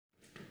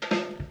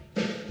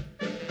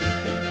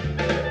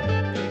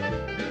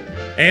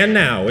And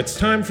now, it's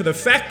time for the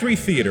Factory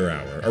Theater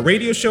Hour, a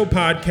radio show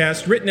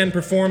podcast written and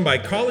performed by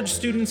college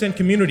students and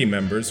community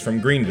members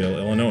from Greenville,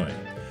 Illinois.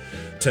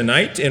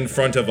 Tonight, in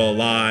front of a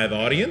live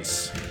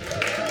audience,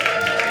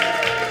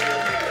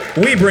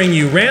 we bring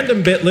you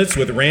Random Bitlets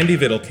with Randy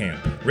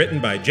Vittelkamp,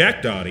 written by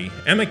Jack Doughty,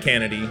 Emma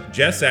Kennedy,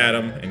 Jess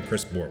Adam, and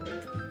Chris Borwick.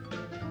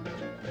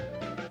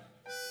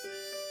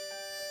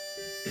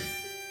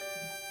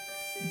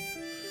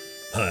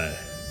 Hi,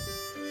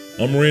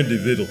 I'm Randy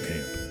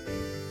Vittelkamp.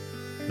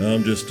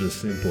 I'm just a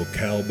simple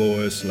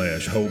cowboy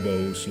 /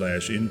 hobo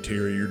 /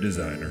 interior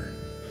designer.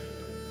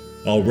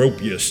 I'll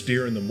rope you a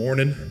steer in the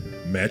morning,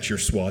 match your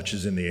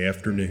swatches in the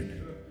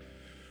afternoon.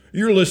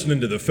 You're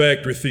listening to the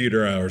Factory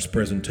Theater Hour's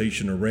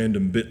presentation of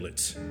Random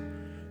Bitlets,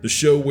 the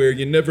show where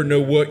you never know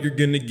what you're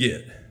gonna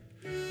get,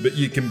 but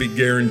you can be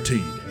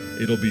guaranteed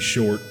it'll be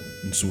short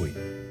and sweet.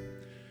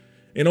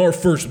 In our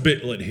first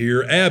bitlet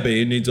here,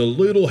 Abby needs a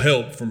little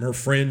help from her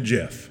friend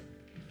Jeff.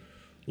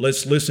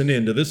 Let's listen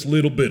in to this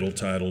little bittle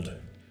titled,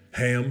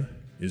 Ham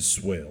is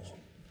Swell.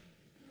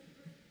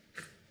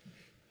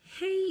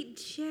 Hey,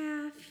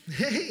 Jeff.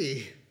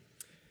 Hey.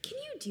 Can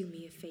you do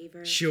me a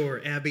favor?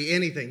 Sure, Abby,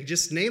 anything.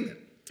 Just name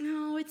it.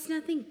 No, it's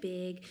nothing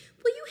big.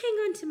 Will you hang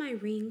on to my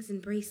rings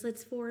and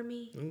bracelets for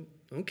me?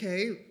 Oh,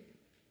 okay.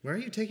 Why are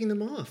you taking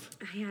them off?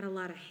 I had a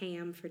lot of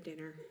ham for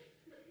dinner.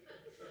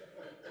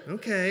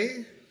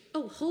 Okay.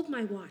 Oh, hold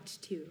my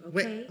watch, too,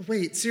 okay?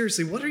 Wait,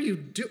 seriously, what are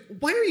you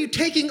Why are you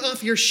taking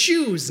off your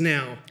shoes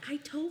now? I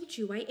told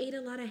you I ate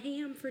a lot of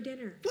ham for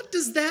dinner. What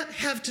does that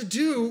have to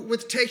do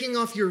with taking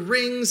off your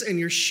rings and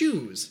your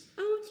shoes?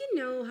 Oh, you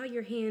know how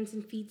your hands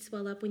and feet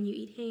swell up when you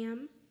eat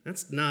ham?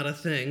 That's not a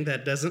thing.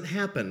 That doesn't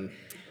happen.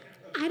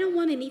 I don't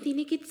want anything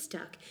to get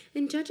stuck.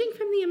 And judging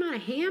from the amount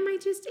of ham I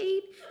just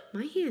ate,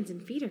 my hands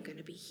and feet are going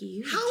to be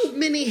huge. How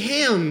many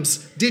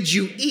hams did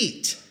you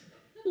eat?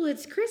 Well,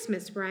 it's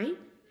Christmas, right?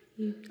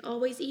 You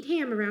always eat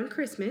ham around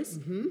Christmas.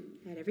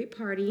 Mm-hmm. At every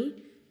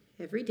party,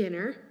 every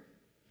dinner,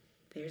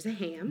 there's a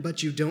ham.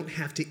 But you don't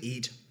have to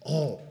eat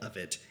all of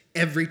it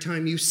every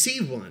time you see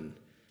one.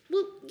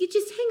 Well, you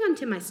just hang on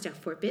to my stuff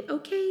for a bit,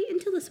 okay?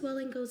 Until the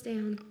swelling goes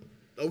down.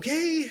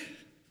 Okay.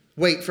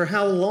 Wait, for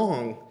how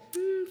long?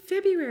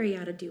 February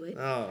ought to do it.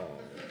 Oh.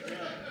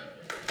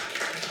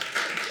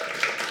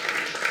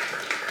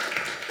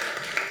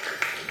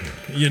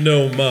 You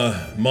know,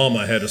 my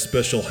mama had a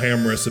special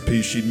ham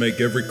recipe she'd make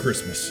every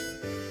Christmas.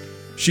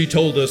 She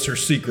told us her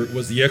secret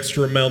was the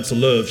extra amounts of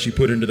love she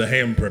put into the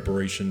ham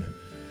preparation.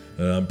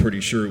 I'm pretty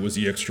sure it was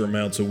the extra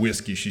amounts of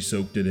whiskey she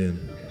soaked it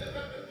in.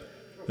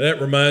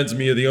 That reminds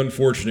me of the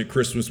unfortunate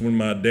Christmas when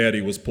my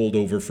daddy was pulled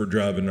over for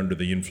driving under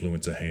the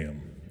influence of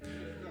ham.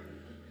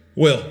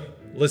 Well,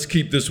 let's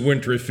keep this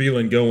wintry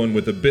feeling going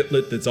with a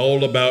bitlet that's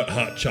all about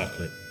hot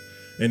chocolate.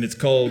 And it's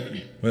called,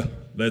 well,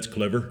 that's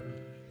clever.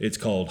 It's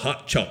called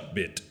Hot Choc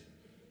Bit.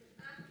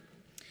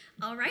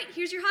 All right,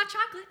 here's your hot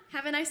chocolate.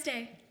 Have a nice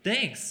day.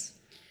 Thanks.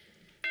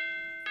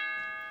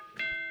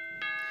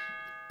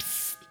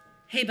 Psst.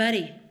 Hey,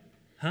 buddy.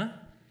 Huh?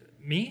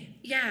 Me?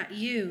 Yeah,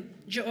 you.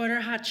 Did you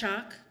order hot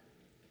choc?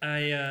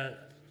 I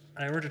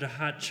ordered a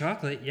hot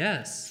chocolate,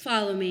 yes.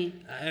 Follow me.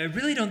 I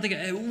really don't think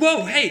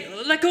whoa, hey,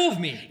 let go of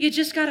me. You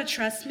just gotta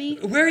trust me.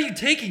 Where are you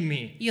taking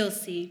me? You'll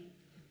see.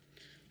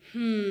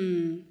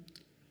 2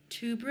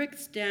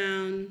 bricks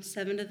down,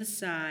 7 to the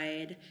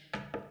side.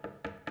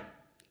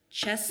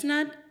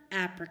 Chestnut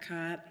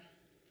apricot.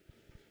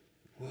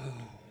 Whoa.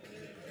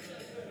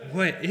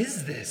 What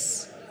is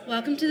this?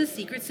 Welcome to the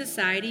secret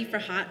society for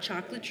hot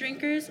chocolate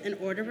drinkers and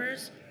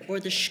orderers, or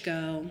the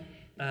SHCO.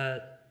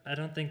 I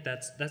don't think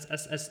that's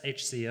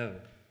SHCO.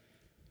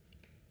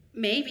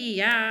 Maybe,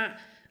 yeah.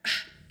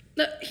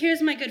 Look,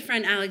 here's my good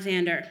friend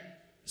Alexander.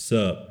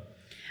 Sup?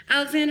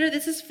 Alexander,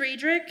 this is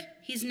Friedrich.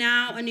 He's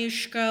now a new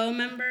SHCO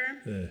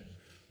member.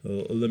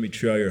 Let me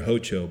try your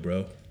hocho,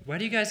 bro. Why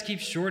do you guys keep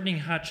shortening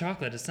hot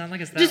chocolate? It's not like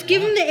it's that Just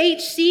give long. him the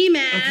HC,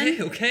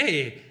 man.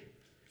 Okay.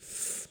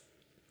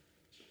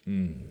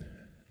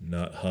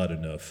 Not hot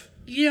enough.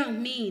 You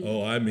don't mean.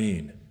 Oh, I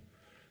mean.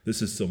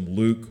 This is some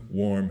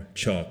lukewarm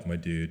chalk, my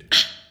dude.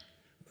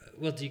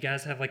 Well, do you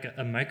guys have like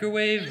a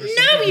microwave or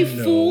something? No,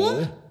 you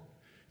fool!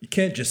 You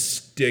can't just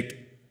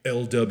stick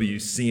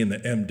LWC in the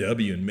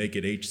MW and make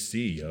it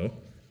HC, yo.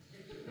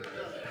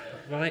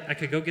 Well, I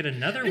could go get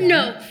another one.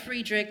 No,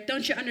 Friedrich,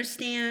 don't you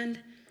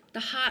understand? The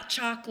hot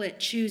chocolate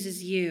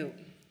chooses you.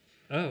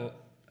 Oh,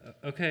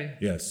 okay.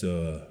 Yeah,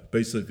 so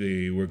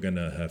basically we're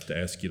gonna have to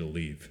ask you to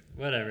leave.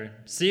 Whatever.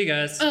 See you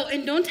guys. Oh,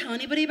 and don't tell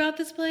anybody about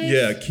this place?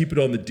 Yeah, keep it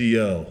on the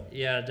DL.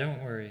 Yeah,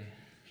 don't worry.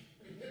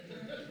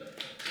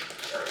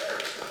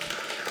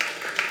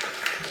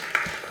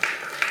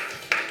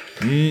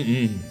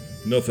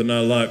 Nothing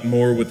I like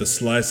more with a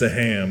slice of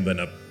ham than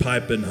a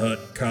piping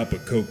hot cup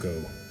of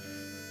cocoa.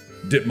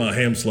 Dip my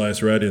ham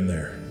slice right in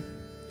there.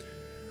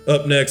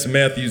 Up next,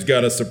 Matthew's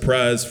got a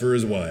surprise for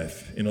his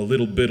wife in a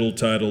little bittle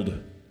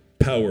titled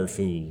Power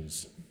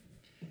Fools.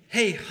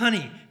 Hey,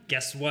 honey,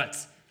 guess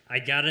what? I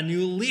got a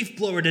new leaf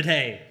blower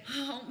today.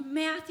 Oh,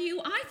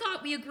 Matthew, I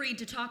thought we agreed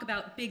to talk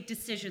about big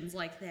decisions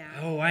like that.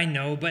 Oh, I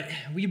know, but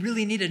we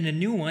really needed a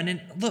new one.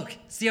 And look,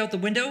 see out the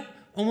window?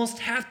 Almost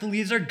half the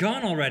leaves are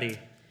gone already.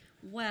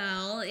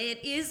 Well, it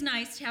is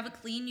nice to have a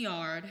clean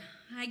yard.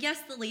 I guess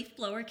the leaf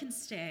blower can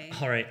stay.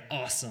 All right,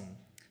 awesome.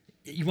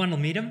 You want to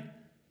meet him?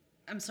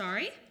 I'm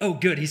sorry? Oh,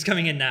 good, he's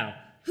coming in now.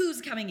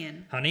 Who's coming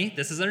in? Honey,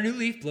 this is our new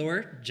leaf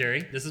blower.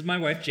 Jerry, this is my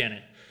wife,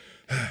 Janet.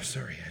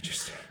 Sorry,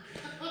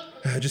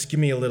 just give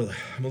me a little.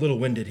 I'm a little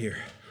winded here.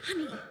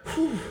 Honey,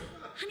 who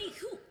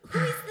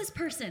is this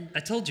person?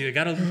 I told you, I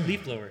got a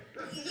leaf blower.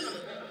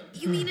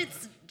 You mean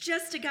it's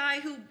just a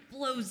guy who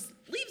blows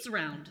leaves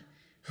around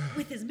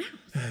with his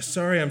mouth?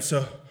 Sorry, I'm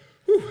so.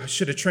 I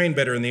should have trained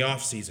better in the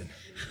off season.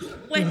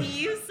 When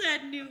you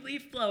said new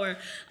leaf blower,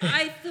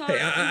 I thought. Hey,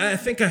 I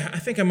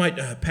think I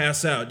might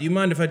pass out. Do you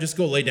mind if I just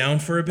go lay down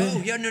for a bit? Oh,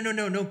 yeah,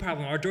 no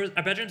problem. Our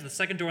bedroom's the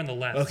second door on the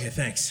left. Okay,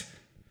 thanks.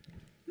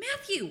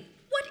 Matthew,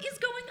 what is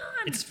going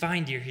on? It's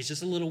fine, dear. He's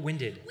just a little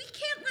winded. We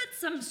can't let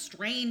some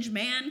strange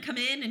man come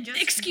in and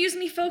just. Excuse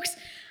me, folks.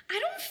 I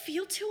don't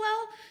feel too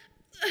well.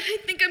 I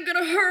think I'm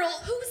gonna hurl.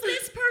 Who's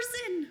this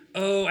person?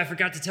 Oh, I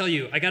forgot to tell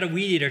you. I got a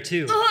weed eater,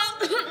 too.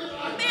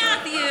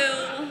 Matthew.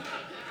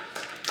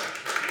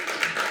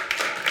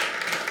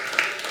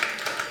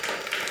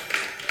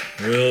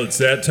 Well, it's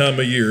that time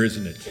of year,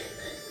 isn't it?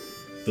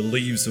 The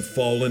leaves have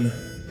fallen,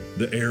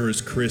 the air is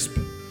crisp,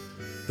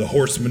 the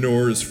horse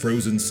manure is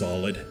frozen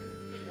solid.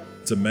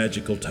 It's a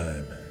magical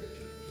time.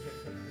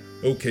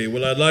 Okay,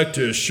 well, I'd like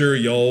to assure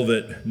y'all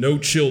that no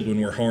children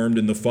were harmed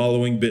in the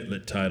following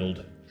Bitlet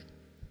titled,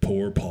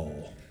 Poor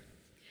Paul.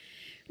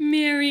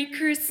 Merry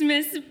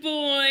Christmas,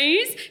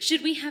 boys.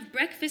 Should we have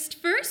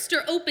breakfast first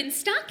or open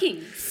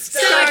stockings?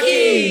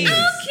 Stockings!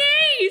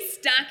 Okay,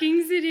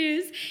 stockings it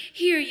is.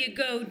 Here you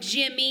go,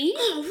 Jimmy.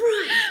 All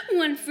right.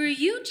 One for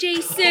you,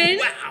 Jason.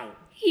 Wow!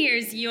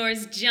 Here's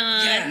yours,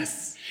 John.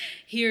 Yes!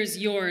 Here's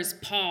yours,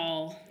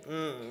 Paul.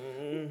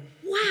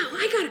 Wow,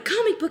 I got a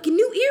comic book and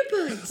new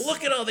earbuds.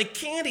 Look at all the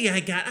candy I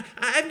got.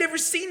 I've never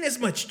seen this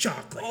much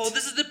chocolate. Oh,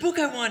 this is the book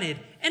I wanted.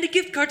 And a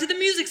gift card to the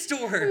music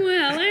store.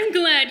 Well, I'm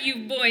glad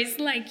you boys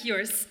like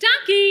your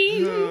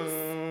stockings.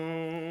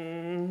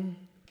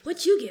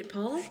 What'd you get,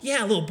 Paul?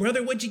 Yeah, little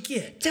brother, what'd you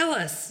get? Tell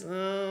us.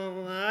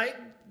 Oh, I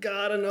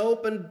got an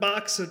open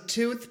box of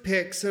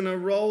toothpicks and a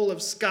roll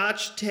of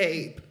Scotch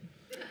tape.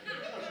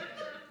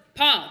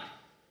 Paul,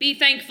 be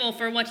thankful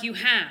for what you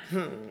have.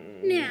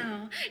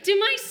 Now, do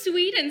my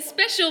sweet and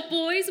special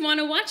boys want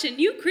to watch a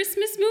new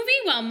Christmas movie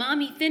while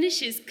Mommy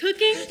finishes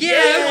cooking?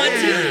 Yeah, I want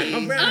to.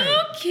 All right.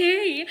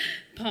 Okay.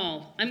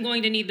 Paul, I'm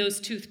going to need those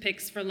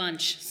toothpicks for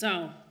lunch,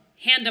 so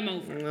hand them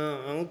over.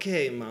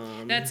 Okay,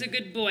 Mom. That's a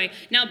good boy.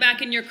 Now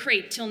back in your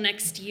crate till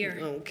next year.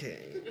 Okay.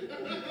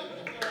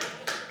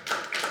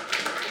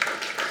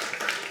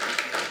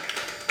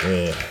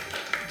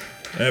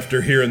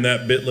 After hearing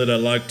that Bitlet, I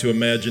like to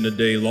imagine a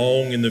day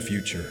long in the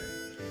future.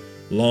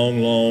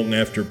 Long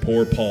after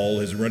poor Paul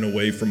has run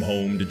away from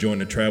home to join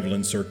a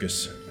traveling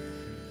circus.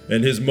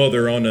 And his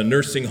mother on a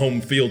nursing home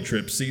field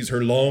trip sees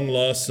her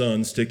long-lost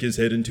son stick his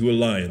head into a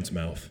lion's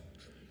mouth.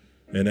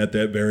 And at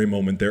that very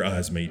moment, their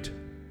eyes meet.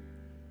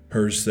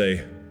 Hers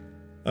say,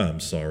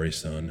 "I'm sorry,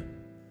 son."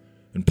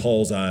 And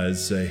Paul's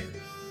eyes say,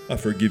 "I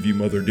forgive you,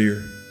 mother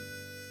dear."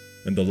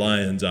 And the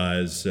lion's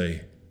eyes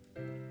say,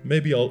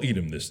 "Maybe I'll eat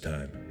him this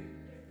time."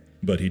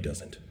 But he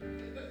doesn't.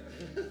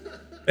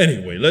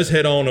 Anyway, let's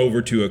head on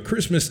over to a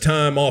Christmas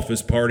time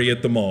office party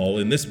at the mall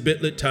in this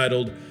Bitlet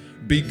titled,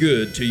 Be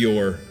Good to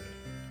Your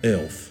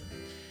Elf.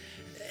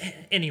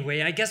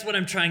 Anyway, I guess what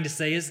I'm trying to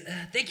say is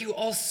thank you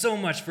all so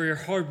much for your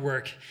hard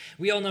work.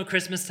 We all know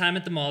Christmas time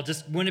at the mall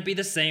just wouldn't be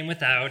the same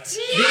without...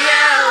 The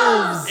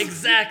elves!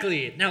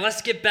 Exactly. Now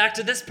let's get back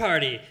to this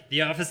party.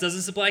 The office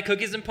doesn't supply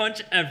cookies and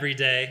punch every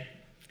day.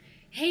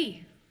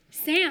 Hey,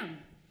 Sam,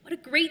 what a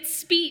great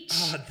speech.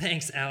 Oh,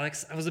 thanks,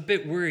 Alex. I was a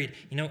bit worried.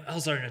 You know,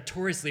 elves are a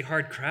notoriously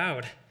hard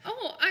crowd.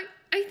 Oh,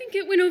 I think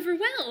it went over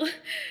well.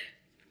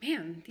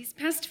 Man, these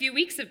past few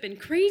weeks have been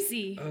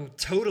crazy. Oh,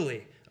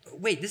 totally.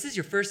 Wait, this is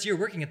your first year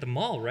working at the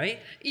mall, right?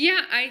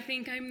 Yeah, I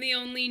think I'm the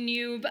only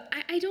noob.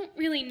 I don't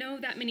really know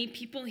that many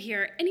people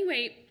here.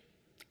 Anyway,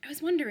 I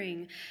was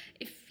wondering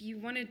if you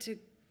wanted to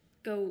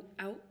go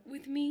out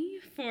with me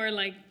for,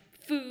 like,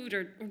 food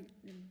or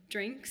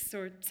drinks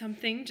or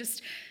something.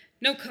 Just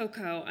no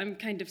cocoa. I'm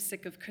kind of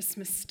sick of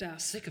Christmas stuff.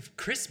 Sick of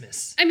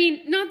Christmas? I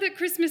mean, not that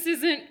Christmas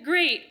isn't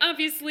great.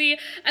 Obviously,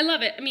 I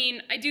love it. I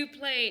mean, I do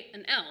play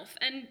an elf,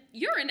 and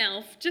you're an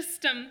elf.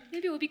 Just,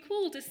 maybe it would be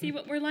cool to see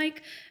what we're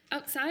like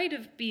outside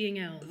of being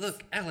elves.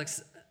 Look,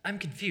 Alex, I'm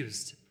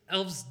confused.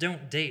 Elves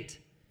don't date.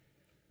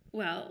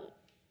 Well,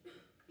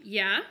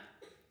 yeah,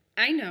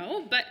 I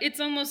know, but it's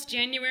almost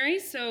January,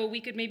 so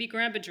we could maybe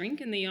grab a drink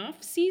in the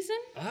off-season?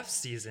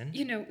 Off-season?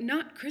 You know,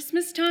 not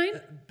Christmas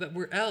time. But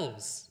we're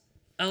elves.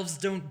 Elves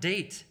don't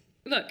date.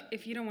 Look,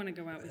 if you don't want to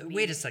go out with me...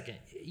 Wait a second.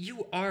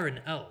 You are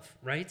an elf,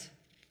 right?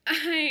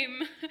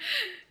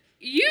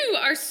 You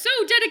are so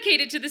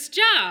dedicated to this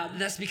job.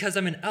 That's because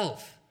I'm an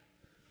elf.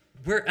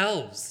 We're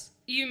elves.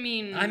 You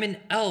mean... I'm an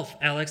elf,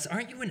 Alex.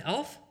 Aren't you an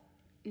elf?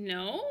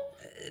 No?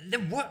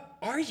 Then what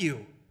are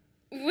you?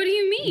 What do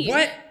you mean?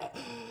 What?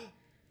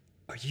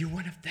 Are you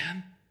one of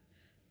them?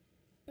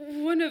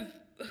 One of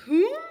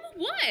whom?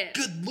 What?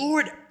 Good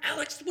Lord,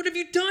 Alex, what have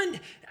you done?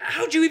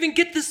 How'd you even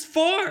get this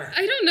far?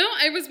 I don't know.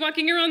 I was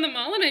walking around the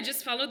mall and I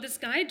just followed this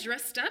guy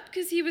dressed up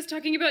because he was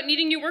talking about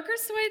needing new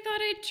workers, so I thought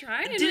I'd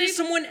try. Did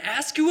someone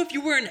ask you if you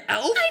were an elf?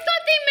 I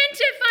thought they meant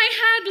if I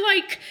had,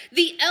 like,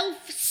 the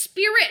elf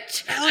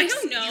spirit. Alex, I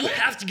don't know. you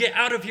have to get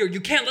out of here. You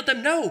can't let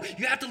them know.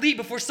 You have to leave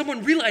before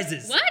someone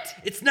realizes. What?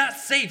 It's not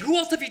safe. Who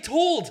else have you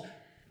told?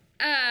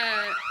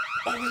 Oh,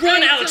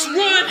 Run, Alex,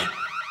 run!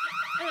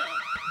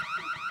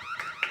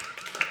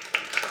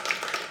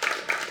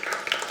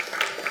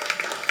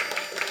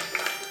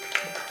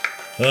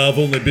 I've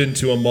only been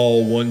to a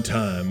mall one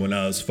time when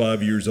I was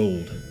 5 years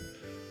old.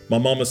 My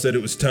mama said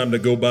it was time to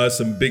go buy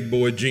some big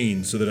boy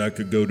jeans so that I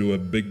could go to a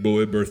big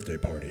boy birthday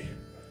party.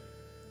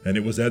 And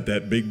it was at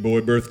that big boy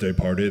birthday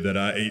party that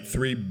I ate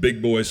 3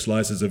 big boy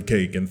slices of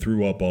cake and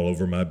threw up all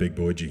over my big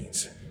boy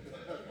jeans.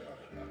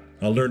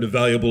 I learned a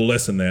valuable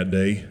lesson that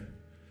day.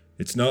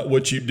 It's not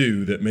what you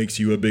do that makes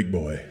you a big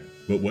boy,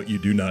 but what you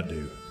do not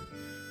do.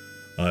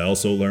 I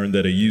also learned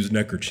that a used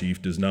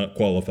neckerchief does not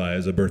qualify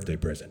as a birthday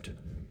present.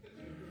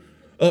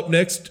 Up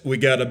next, we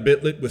got a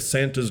Bitlet with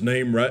Santa's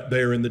name right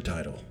there in the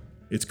title.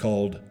 It's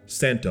called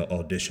Santa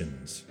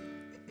Auditions.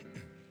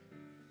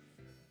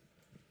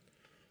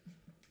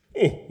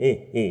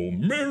 Oh,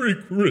 Merry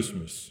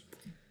Christmas.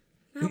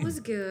 That was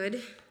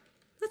good.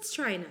 Let's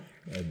try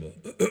another.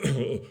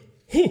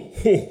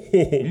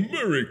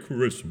 Merry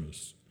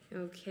Christmas.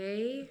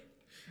 Okay.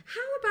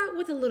 How about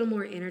with a little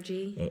more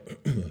energy?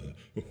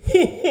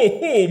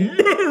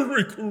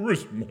 Merry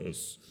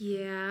Christmas.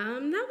 Yeah,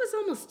 that was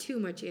almost too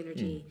much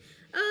energy.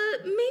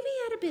 Maybe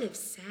add a bit of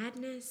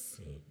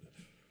sadness.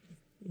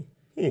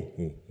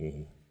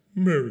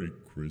 Merry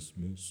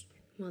Christmas.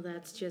 Well,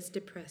 that's just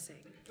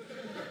depressing.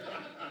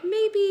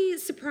 Maybe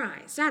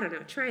surprised. I don't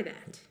know. Try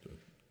that.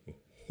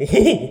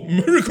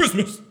 Merry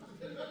Christmas.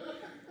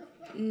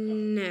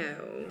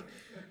 No.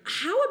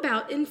 How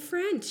about in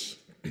French?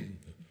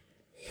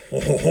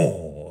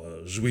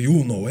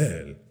 Joyeux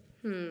Noël.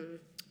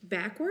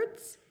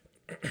 Backwards?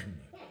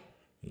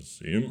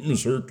 Sim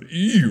cirque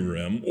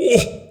irem.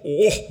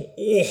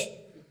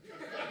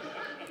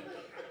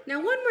 Now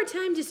one more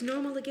time, just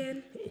normal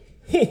again.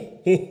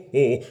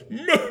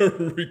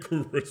 Merry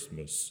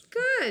Christmas.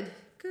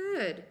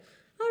 Good.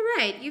 All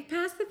right, you've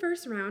passed the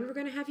first round. We're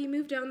going to have you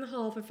move down the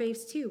hall for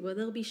phase 2, where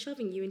they'll be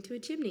shoving you into a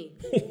chimney.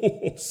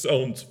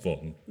 Sounds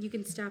fun. You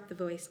can stop the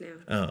voice now.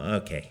 Oh,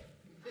 okay.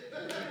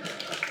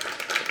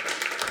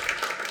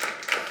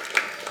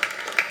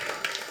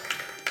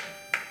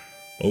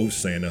 Oh,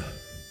 Santa,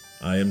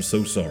 I am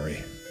so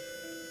sorry.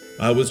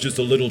 I was just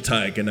a little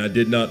tyke and I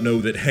did not know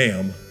that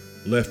ham,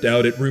 left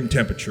out at room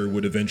temperature,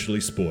 would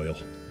eventually spoil.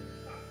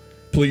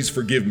 Please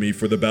forgive me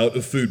for the bout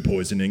of food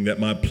poisoning that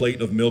my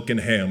plate of milk and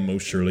ham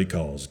most surely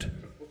caused.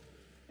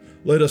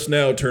 Let us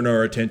now turn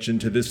our attention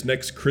to this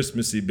next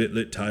Christmassy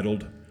bitlet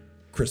titled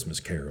Christmas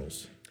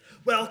Carols.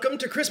 Welcome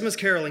to Christmas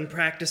caroling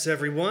practice,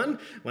 everyone.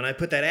 When I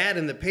put that ad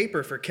in the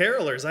paper for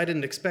carolers, I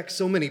didn't expect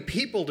so many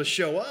people to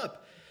show up.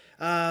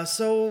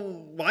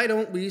 So why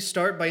don't we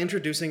start by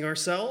introducing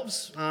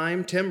ourselves?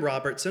 I'm Tim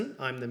Robertson.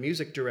 I'm the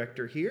music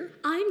director here.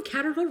 I'm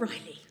Carol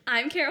O'Reilly.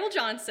 I'm Carol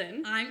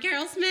Johnson. I'm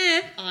Carol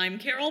Smith. I'm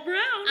Carol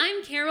Brown.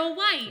 I'm Carol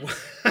White.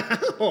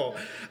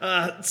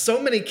 Wow,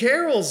 so many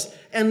carols.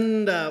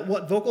 And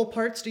what vocal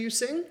parts do you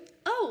sing?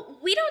 Oh,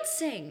 we don't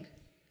sing.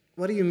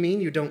 What do you mean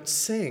you don't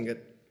sing?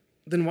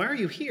 Then why are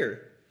you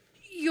here?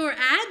 Your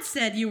ad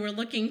said you were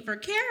looking for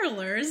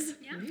carolers.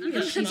 Yeah,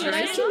 That's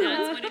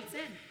what it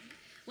said.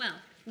 Well,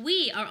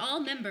 we are all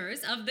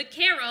members of the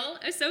Carol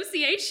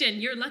Association.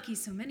 You're lucky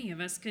so many of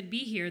us could be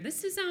here.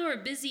 This is our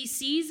busy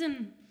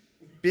season.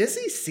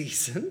 Busy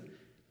season?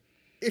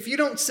 If you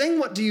don't sing,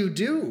 what do you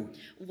do?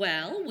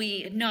 Well,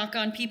 we knock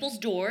on people's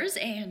doors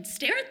and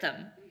stare at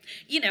them.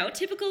 You know,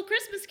 typical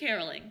Christmas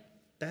caroling.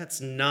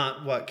 That's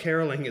not what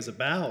caroling is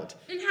about.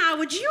 And how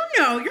would you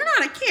know? You're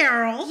not a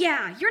Carol.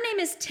 Yeah, your name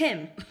is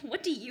Tim.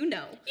 What do you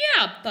know?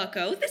 Yeah,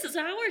 bucko, this is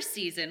our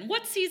season.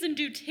 What season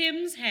do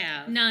Tims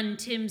have? None.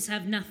 Tims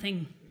have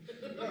nothing.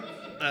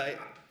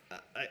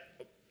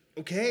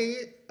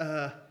 Okay,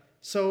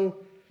 so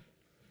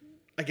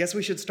I guess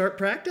we should start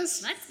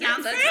practice? Let's get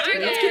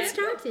Let's get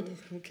started.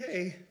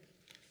 Okay.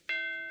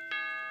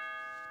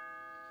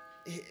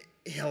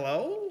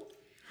 Hello?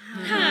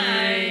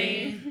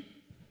 Hi.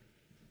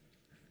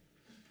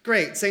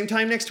 Great, same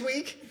time next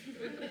week?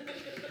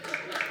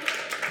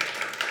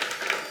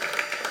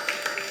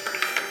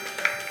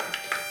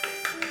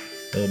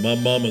 My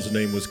mama's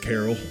name was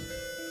Carol.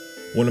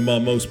 One of my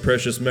most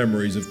precious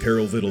memories of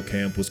Carol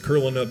Vittlecamp was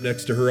curling up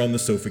next to her on the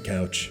sofa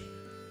couch,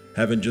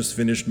 having just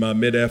finished my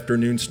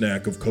mid-afternoon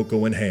snack of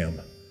cocoa and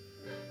ham,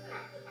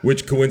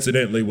 which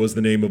coincidentally was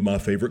the name of my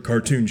favorite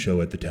cartoon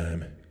show at the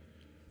time,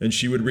 and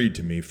she would read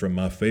to me from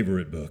my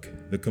favorite book,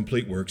 The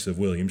Complete Works of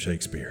William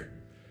Shakespeare.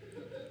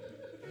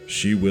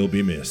 She will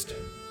be missed.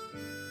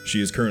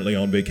 She is currently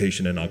on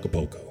vacation in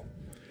Acapulco.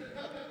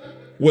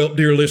 Well,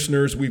 dear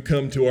listeners, we've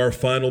come to our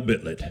final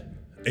Bitlet.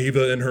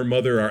 Ava and her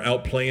mother are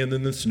out playing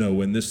in the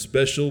snow in this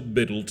special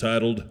Bittle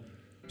titled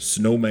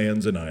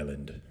Snowman's an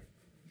Island.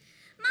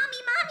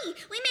 Mommy,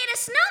 we made a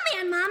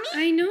snowman, Mommy.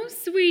 I know,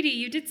 sweetie.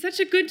 You did such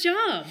a good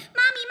job.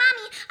 Mommy,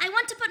 I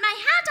want to put my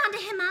hat onto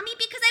him, Mommy,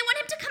 because I want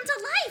him to come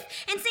to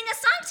life and sing a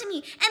song to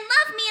me and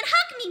love me and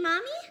hug me,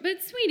 Mommy.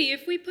 But, sweetie,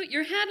 if we put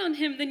your hat on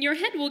him, then your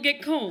head will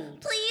get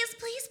cold. Please,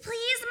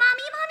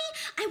 Mommy.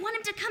 I want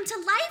him to come to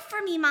life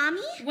for me,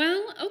 Mommy.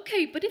 Well,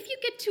 okay, but if you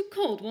get too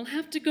cold, we'll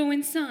have to go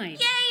inside.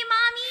 Yay,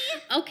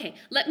 Mommy. Okay,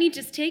 let me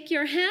just take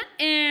your hat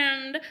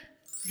and...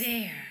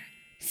 there.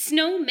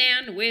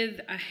 Snowman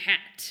with a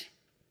hat.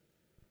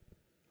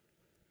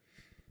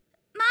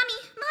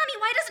 Mommy,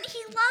 why doesn't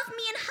he love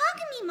me and hug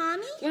me,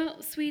 Mommy?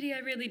 Well, sweetie, I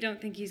really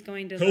don't think he's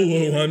going to...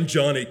 Hello, I'm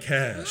Johnny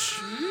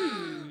Cash.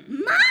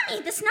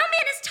 Mommy, the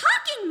snowman is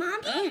talking,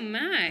 Mommy. Oh,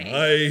 my.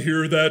 I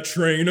hear that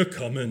train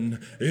a-comin',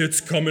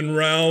 it's comin'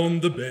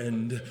 round the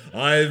bend.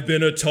 I've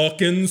been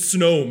a-talkin'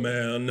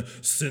 snowman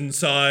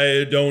since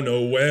I don't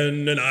know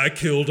when, and I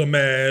killed a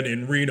man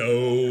in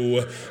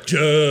Reno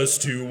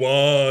just to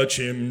watch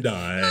him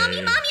die. Mommy,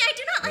 I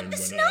do not like the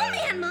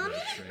snowman, Mommy.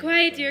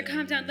 Quiet, dear,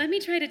 calm down. Let me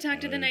try to talk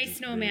to the nice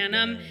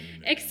snowman.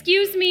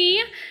 Excuse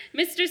me?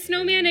 Mr.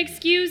 Snowman,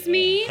 excuse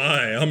me?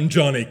 Hi, I'm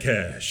Johnny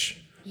Cash.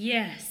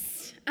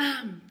 Yes.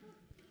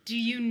 Do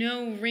you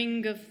know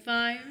Ring of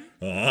Fire?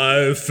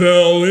 I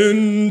fell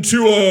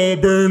into a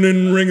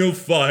burning ring of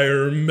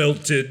fire,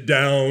 melted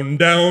down,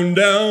 down,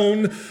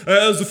 down,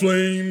 as the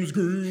flames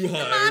grew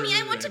higher. Mommy,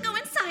 I want to go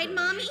inside,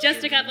 Mommy.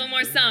 Just a couple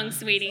more songs,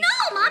 sweetie.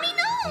 No, Mommy,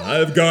 no.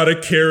 I've got a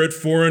carrot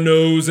for a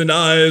nose and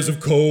eyes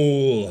of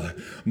coal.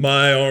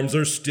 My arms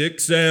are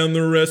sticks and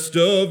the rest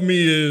of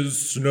me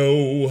is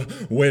snow.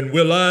 When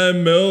will I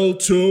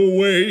melt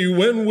away?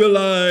 When will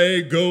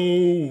I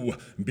go?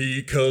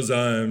 Because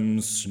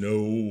I'm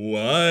snow,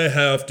 I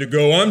have to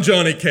go. I'm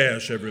Johnny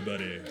Cash,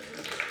 everybody.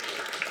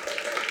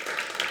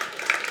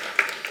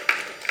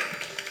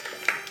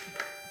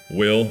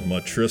 Well,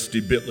 my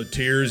trusty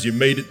Bitleteers, you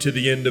made it to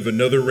the end of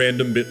another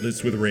Random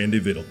Bitlets with Randy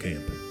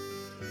Vittelkamp.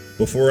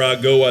 Before I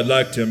go, I'd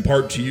like to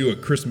impart to you a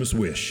Christmas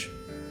wish.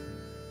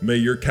 May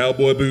your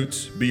cowboy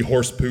boots be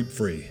horse poop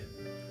free,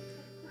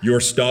 your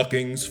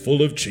stockings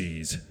full of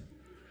cheese,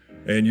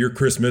 and your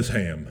Christmas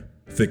ham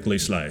thickly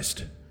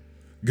sliced.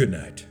 Good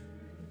night.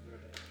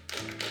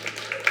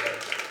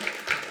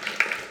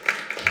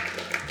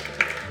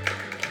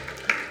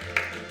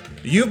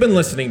 You've been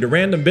listening to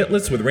Random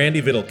Bitlets with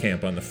Randy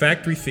Vittelkamp on the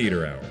Factory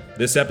Theater Hour.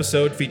 This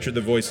episode featured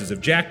the voices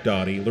of Jack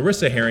Doughty,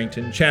 Larissa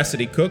Harrington,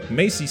 Chastity Cook,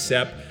 Macy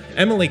Sepp,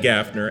 Emily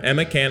Gaffner,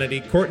 Emma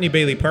Kennedy, Courtney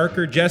Bailey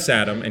Parker, Jess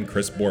Adam, and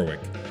Chris Borwick.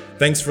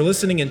 Thanks for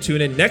listening and tune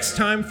in next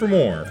time for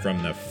more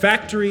from the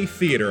Factory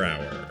Theater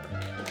Hour.